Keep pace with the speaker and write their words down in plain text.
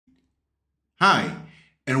Hi,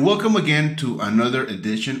 and welcome again to another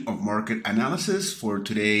edition of Market Analysis for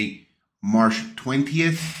today, March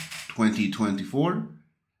 20th, 2024.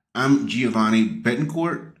 I'm Giovanni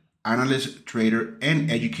Betancourt, analyst, trader,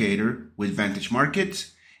 and educator with Vantage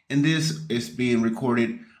Markets, and this is being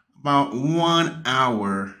recorded about 1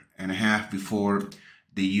 hour and a half before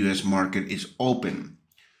the U.S. market is open.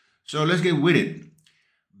 So let's get with it.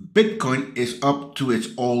 Bitcoin is up to its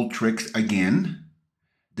old tricks again.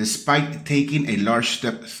 Despite taking a large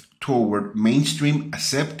step toward mainstream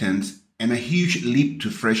acceptance and a huge leap to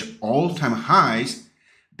fresh all-time highs,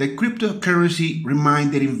 the cryptocurrency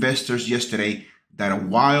reminded investors yesterday that a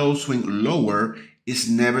wild swing lower is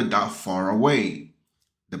never that far away.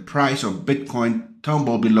 The price of Bitcoin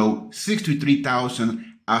tumbled below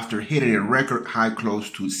 63,000 after hitting a record high close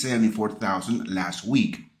to 74,000 last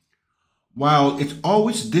week. While it's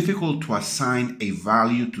always difficult to assign a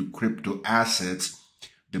value to crypto assets,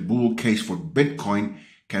 the bull case for Bitcoin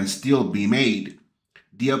can still be made.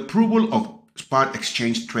 The approval of spot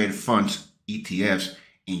exchange traded funds, ETFs,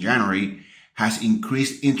 in January has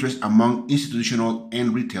increased interest among institutional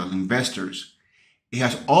and retail investors. It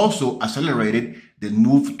has also accelerated the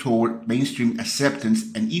move toward mainstream acceptance,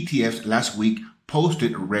 and ETFs last week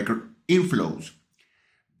posted record inflows.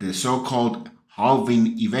 The so-called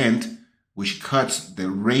halving event, which cuts the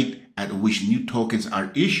rate at which new tokens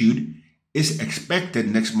are issued, is expected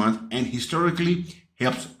next month and historically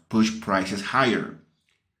helps push prices higher.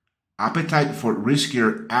 Appetite for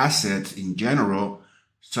riskier assets in general,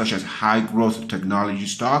 such as high-growth technology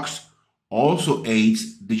stocks, also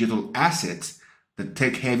aids digital assets. The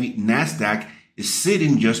tech-heavy Nasdaq is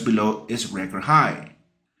sitting just below its record high.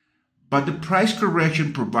 But the price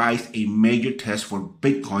correction provides a major test for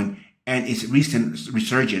Bitcoin and its recent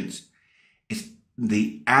resurgence. It's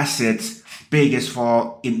the asset's biggest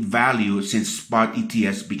fall in value since spot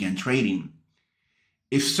ETFs began trading.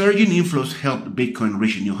 If surging inflows help Bitcoin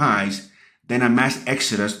reach new highs, then a mass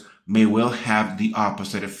exodus may well have the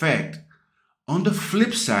opposite effect. On the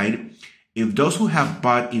flip side, if those who have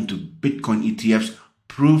bought into Bitcoin ETFs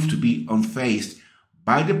prove to be unfazed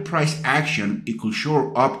by the price action, it could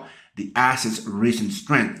shore up the asset's recent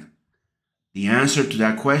strength. The answer to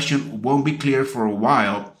that question won't be clear for a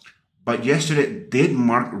while, but yesterday did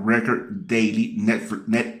mark record daily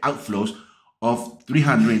net outflows of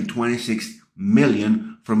 $326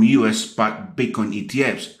 million from U.S. spot Bitcoin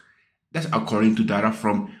ETFs. That's according to data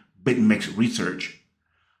from BitMEX Research.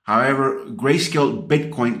 However, Grayscale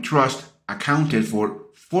Bitcoin Trust accounted for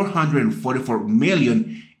 $444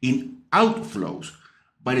 million in outflows,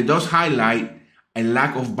 but it does highlight a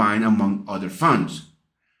lack of buying among other funds.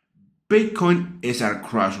 Bitcoin is at a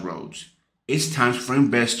crossroads. It's time for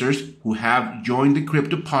investors who have joined the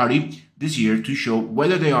crypto party this year to show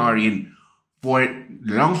whether they are in for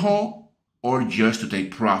the long haul or just to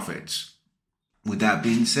take profits. With that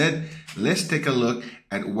being said, let's take a look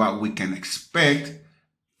at what we can expect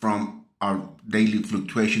from our daily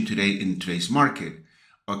fluctuation today in today's market.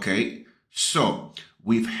 Okay, so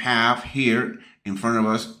we have here in front of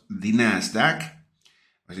us the Nasdaq.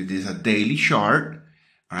 This is a daily chart.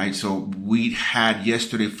 All right, so we had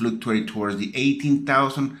yesterday fluctuated towards the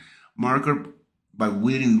 18,000 marker, but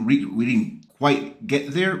we didn't quite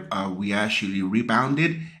get there. We actually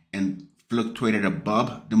rebounded and fluctuated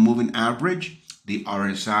above the moving average. The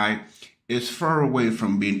RSI is far away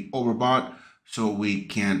from being overbought, so we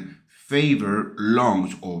can favor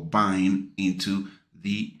longs or buying into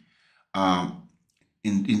the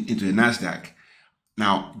into the Nasdaq.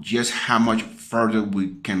 Now, just how much further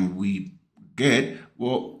can we get?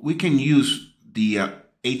 Well, we can use the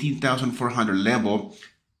 18,400 level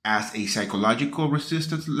as a psychological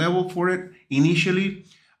resistance level for it. Initially,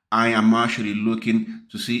 I am actually looking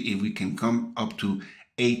to see if we can come up to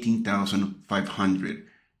 18,500.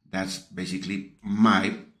 That's basically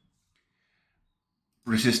my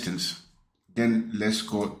resistance. Then let's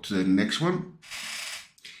go to the next one.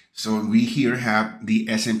 So we here have the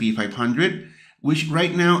S&P 500, which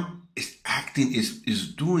right now is acting,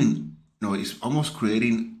 is doing, it's almost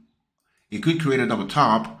creating, it could create a double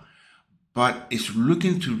top, but it's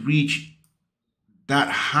looking to reach that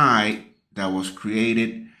high that was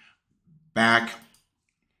created back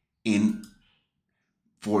in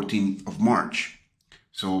 14th of March.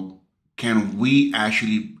 So can we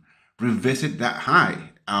actually revisit that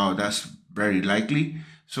high? That's very likely.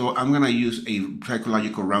 So I'm going to use a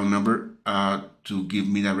psychological round number to give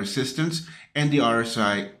me that resistance. And the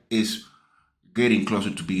RSI is getting closer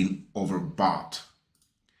to being overbought.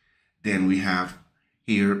 Then we have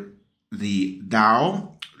here the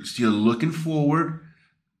Dow still looking forward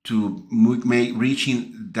to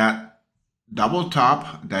reaching that double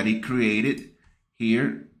top that it created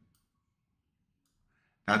here,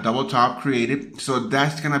 that double top created. So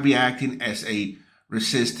that's going to be acting as a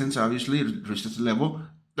resistance, obviously, resistance level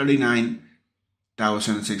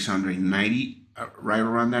 39,690, right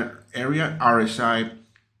around that area. RSI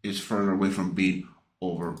is further away from being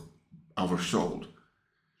oversold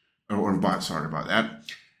or bought. Sorry about that.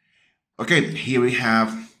 Okay, here we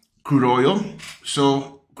have crude oil.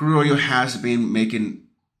 So crude oil has been making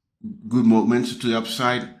good movements to the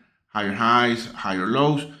upside, higher highs, higher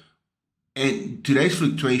lows. And today's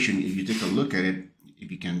fluctuation, if you take a look at it,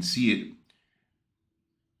 if you can see it,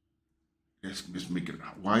 let's just make it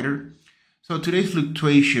wider. So today's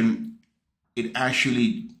fluctuation, it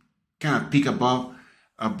actually kind of peaked above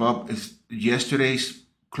yesterday's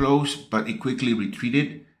close, but it quickly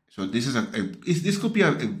retreated. So this is this could be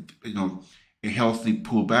a healthy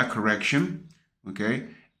pullback correction, okay,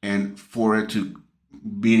 and for it to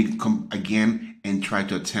come again and try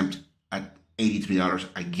to attempt at $83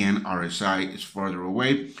 again. RSI is further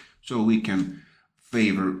away, so we can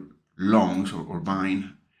favor longs or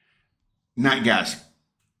buying. Nat Gas.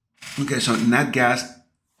 Okay, so Nat Gas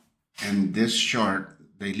and this chart,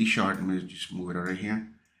 daily chart, let me just move it over here.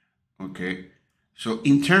 Okay, so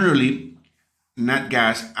internally, Nat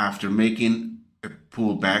Gas, after making a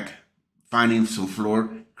pullback, finding some floor,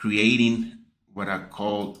 creating what I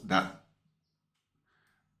call the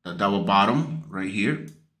double bottom right here.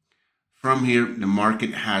 From here, the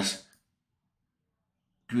market has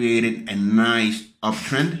created a nice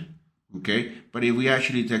uptrend, okay? But if we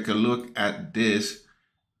actually take a look at this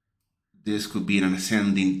could be an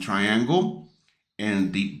ascending triangle,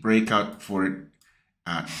 and the breakout for it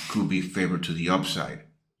could be favored to the upside.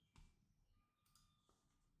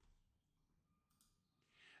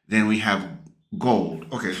 Then we have gold.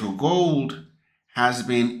 Okay, so gold has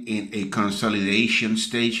been in a consolidation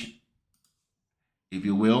stage, if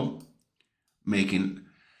you will, making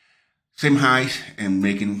same highs and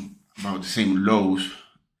making about the same lows,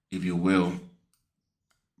 if you will.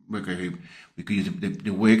 Okay, we could use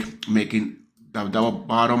the wick, making the double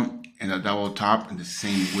bottom and the double top in the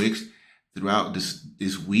same wicks throughout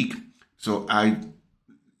this week. So I'm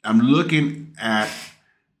looking at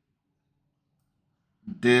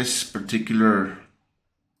this particular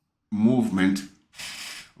movement.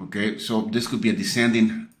 Okay, so this could be a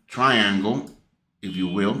descending triangle, if you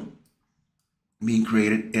will, being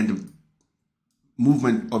created, and the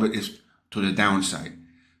movement of it is to the downside.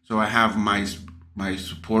 So I have my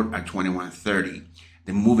support at 2130.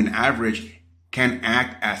 The moving average can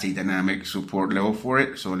act as a dynamic support level for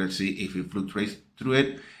it. So let's see if it fluctuates through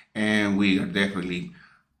it, and we are definitely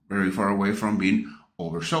very far away from being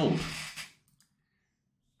oversold.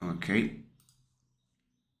 Okay,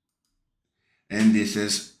 and this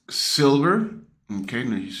is silver. Okay,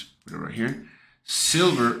 let me just put it right here.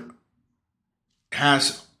 Silver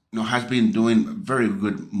has been doing very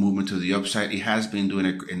good movement to the upside. It has been doing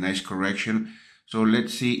a nice correction. So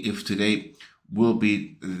let's see if today will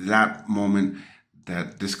be that moment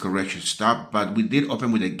that this correction stopped. But we did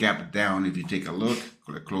open with a gap down. If you take a look,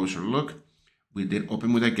 a closer look, we did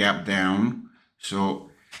open with a gap down. So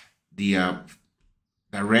the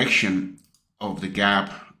direction of the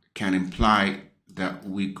gap can imply that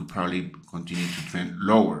we could probably continue to trend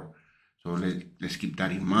lower. So let's keep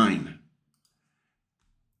that in mind.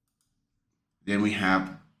 Then we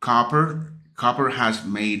have copper. Copper has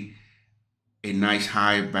made a nice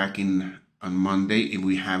high back on Monday, and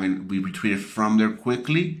we retreated from there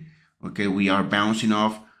quickly. Okay, we are bouncing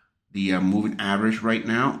off the moving average right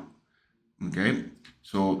now. Okay,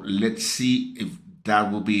 so let's see if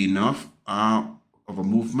that will be enough of a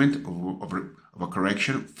movement of a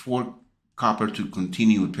correction for copper to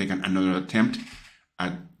continue to take another attempt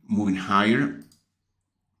at moving higher.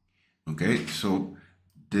 Okay, so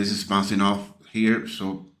this is bouncing off here.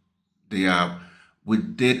 So we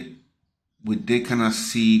did kind of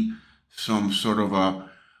see some sort of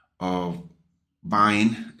a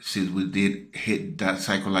buying since we did hit that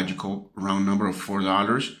psychological round number of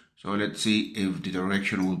 $4. So let's see if the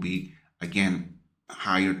direction will be again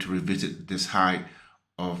higher to revisit this high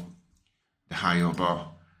of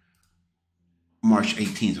March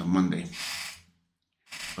 18th on Monday.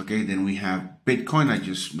 Okay, then we have Bitcoin.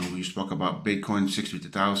 We spoke about Bitcoin,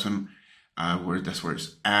 62,000. That's where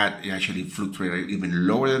it's at. It actually fluctuated even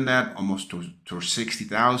lower than that, almost to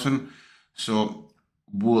 60,000. So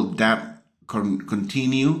will that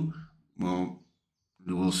continue? Well,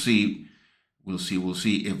 we'll see. We'll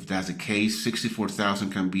see if that's the case.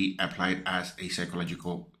 64,000 can be applied as a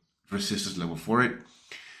psychological resistance level for it.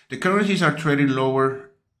 The currencies are trading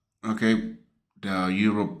lower. Okay, the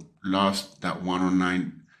euro lost that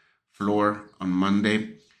 109 floor on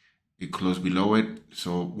Monday. it closed below it.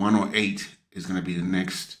 So 108 is going to be the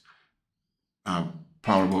next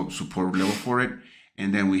probable support level for it.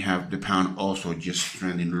 And then we have the pound also just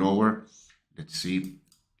trending lower. Let's see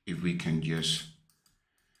if we can just...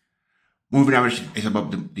 Moving average is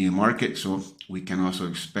above the market, so we can also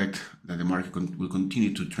expect that the market will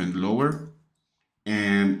continue to trend lower.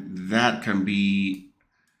 And that can be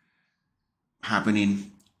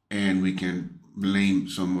happening, and we can blame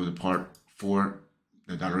some of the part for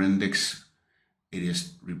the dollar index. It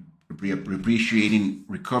is appreciating,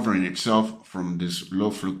 recovering itself from this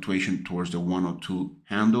low fluctuation towards the 102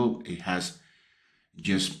 handle. It has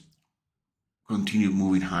just continued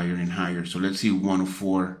moving higher and higher. So let's see,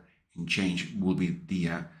 104 and change will be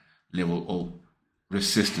the level of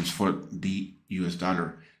resistance for the US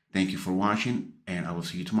dollar. Thank you for watching, and I will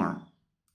see you tomorrow.